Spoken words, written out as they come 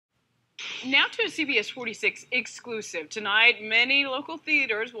Now to a CBS 46 exclusive. Tonight, many local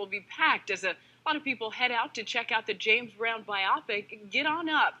theaters will be packed as a lot of people head out to check out the James Brown biopic, Get On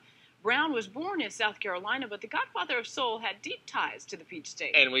Up. Brown was born in South Carolina, but the godfather of soul had deep ties to the Peach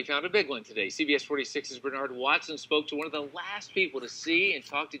State. And we found a big one today. CBS 46's Bernard Watson spoke to one of the last people to see and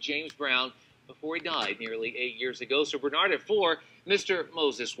talk to James Brown before he died nearly 8 years ago. So Bernard at 4, Mr.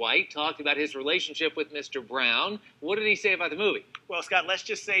 Moses White talked about his relationship with Mr. Brown. What did he say about the movie? Well, Scott, let's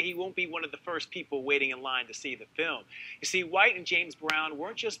just say he won't be one of the first people waiting in line to see the film. You see, White and James Brown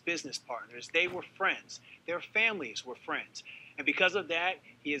weren't just business partners. They were friends. Their families were friends. And because of that,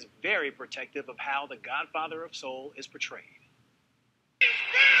 he is very protective of how the godfather of soul is portrayed.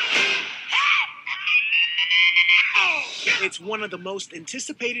 It's one of the most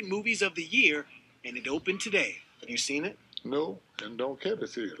anticipated movies of the year, and it opened today. Have you seen it? No, and don't care to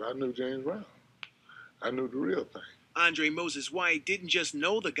see it. I knew James Brown. I knew the real thing. Andre Moses White didn't just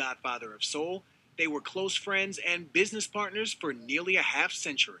know the godfather of soul. They were close friends and business partners for nearly a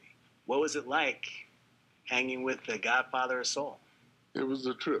half-century. What was it like hanging with the godfather of soul? It was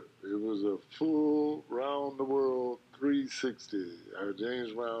a trip. It was a full round-the-world 360.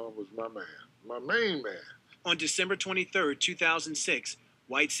 James Brown was my man, my main man. On December 23, 2006,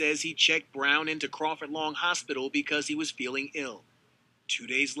 White says he checked Brown into Crawford Long Hospital because he was feeling ill. 2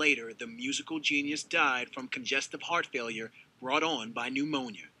 days later, the musical genius died from congestive heart failure brought on by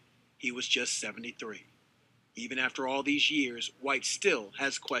pneumonia. He was just 73. Even after all these years, White still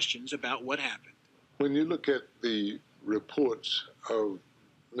has questions about what happened. When you look at the reports of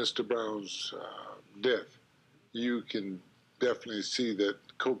Mr. Brown's death, you can definitely see that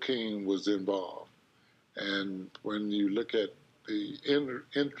cocaine was involved. And when you look at the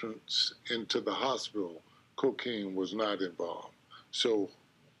entrance into the hospital, cocaine was not involved. So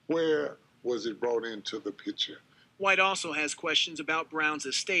where was it brought into the picture? White also has questions about Brown's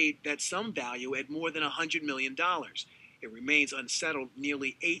estate that some value at more than $100 million. It remains unsettled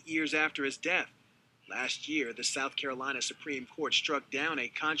nearly 8 years after his death. Last year, the South Carolina Supreme Court struck down a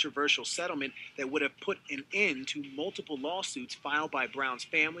controversial settlement that would have put an end to multiple lawsuits filed by Brown's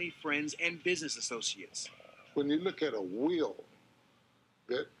family, friends, and business associates. When you look at a will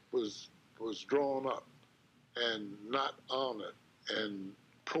that was drawn up and not honored and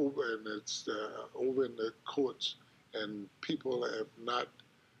proven, it's over in the courts and people have not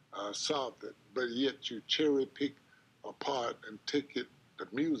solved it, but yet you cherry pick a part and take it, the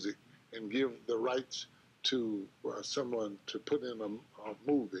music, and give the rights to someone to put in a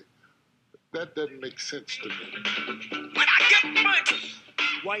movie. That doesn't make sense to me. When I get money!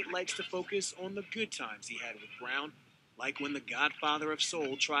 White likes to focus on the good times he had with Brown, like when the godfather of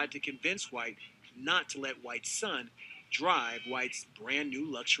soul tried to convince White not to let White's son drive White's brand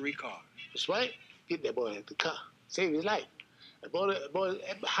new luxury car. That's right. Get that boy at the car. Save his life. That boy,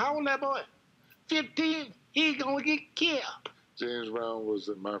 how old that boy? 15. He gonna get killed. James Brown was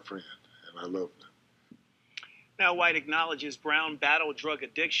my friend, and I loved him. Now, White acknowledges Brown battled drug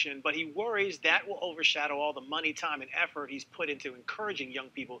addiction, but he worries that will overshadow all the money, time, and effort he's put into encouraging young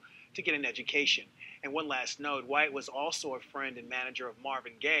people to get an education. And one last note, White was also a friend and manager of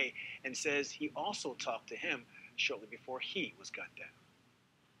Marvin Gaye and says he also talked to him shortly before he was gunned down.